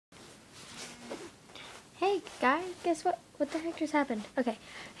Hey guys, guess what? What the heck just happened? Okay.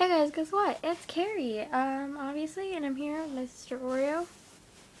 Hey guys, guess what? It's Karrie, obviously, and I'm here with my sister Oreo.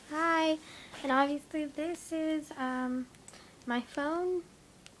 Hi. And obviously this is, my phone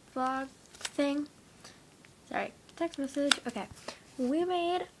vlog thing. Sorry, text message. Okay. We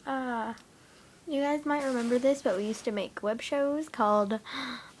made, you guys might remember this, but we used to make web shows called,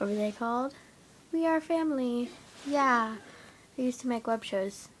 what were they called? We Are Family. Yeah. We used to make web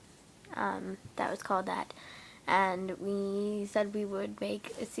shows. That was called that. And we said we would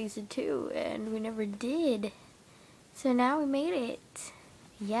make a season 2, and we never did. So now we made it.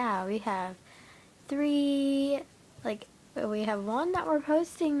 Yeah, we have 3, we have 1 that we're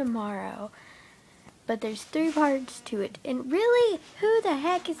posting tomorrow. But there's 3 parts to it. And really, who the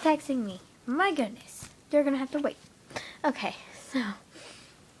heck is texting me? My goodness. You're gonna have to wait. Okay, so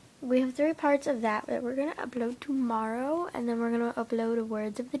we have 3 parts of that we're going to upload tomorrow, and then we're going to upload a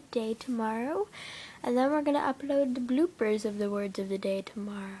words of the day tomorrow, and then we're going to upload the bloopers of the words of the day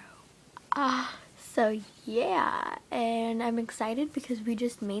tomorrow. So yeah, and I'm excited because we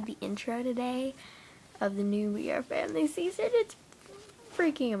just made the intro today of the new We Are Family season. It's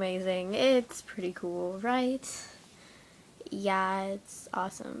freaking amazing. It's pretty cool, right? Yeah, it's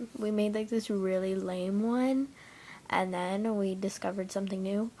awesome. We made like this really lame one. And then we discovered something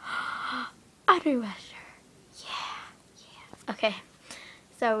new. Underwater. Yeah. Okay.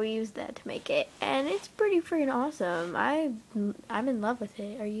 So we used that to make it, and it's pretty freaking awesome. I'm in love with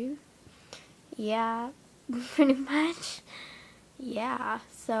it. Are you? Yeah, pretty much. Yeah.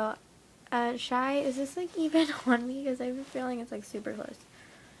 So, Shy, is this like even on me? Because I have a feeling it's like super close.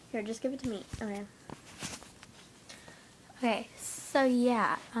 Here, just give it to me. Okay. Okay. So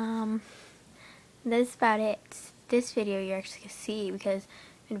yeah. That's about it. This video you're actually going to see because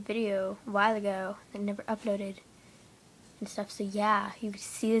in a video a while ago that never uploaded and stuff, so yeah, you can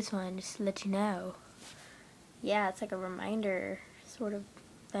see this one just to let you know. Yeah, it's like a reminder sort of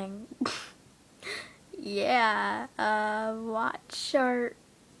thing. Yeah, watch our...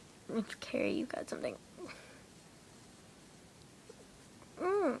 Karrie, you got something.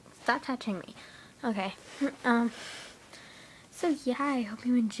 Stop touching me. Okay, so yeah, I hope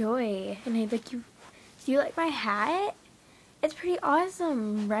you enjoy, and I like you. Do you like my hat? It's pretty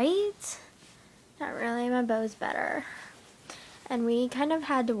awesome, right? Not really, my bow's better. And we kind of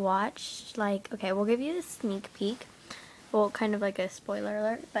had to watch, like, okay, we'll give you a sneak peek. Well, kind of like a spoiler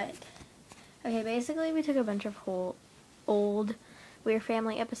alert, but, okay, basically we took a bunch of old We Are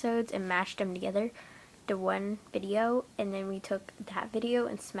Family episodes and mashed them together to one video, and then we took that video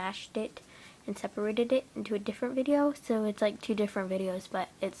and smashed it and separated it into a different video, so it's like 2 different videos, but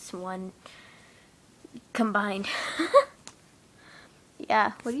it's one combined.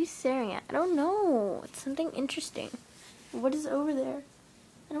 Yeah, what are you staring at? I don't know. It's something interesting. What is over there?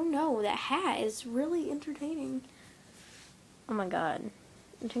 I don't know. That hat is really entertaining. Oh my god.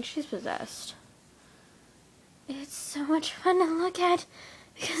 I think she's possessed. It's so much fun to look at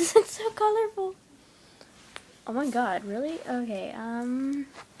because it's so colorful. Oh my god, really? Okay,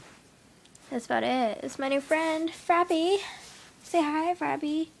 that's about it. It's my new friend, Frappy. Say hi,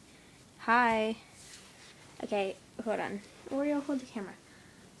 Frappy. Hi. Okay, hold on. Oreo, hold the camera.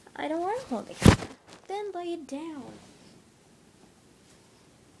 I don't want to hold the camera. Then lay it down.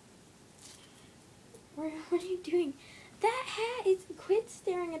 Oreo, what are you doing? That hat is... Quit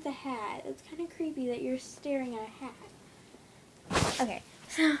staring at the hat. It's kind of creepy that you're staring at a hat. Okay,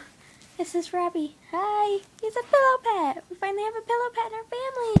 so this is Frappy. Hi. He's a pillow pet. We finally have a pillow pet in our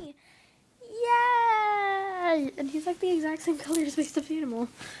family. Yeah! And he's like the exact same color as my stuffed animal.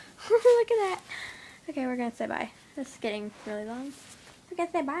 Look at that. Okay, we're gonna say bye. This is getting really long. We're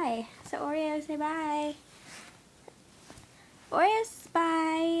gonna say bye. So Oreo, say bye. Oreo,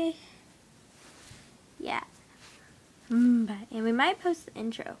 bye. Yeah. Bye. And we might post the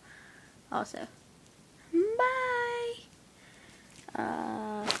intro also. Bye.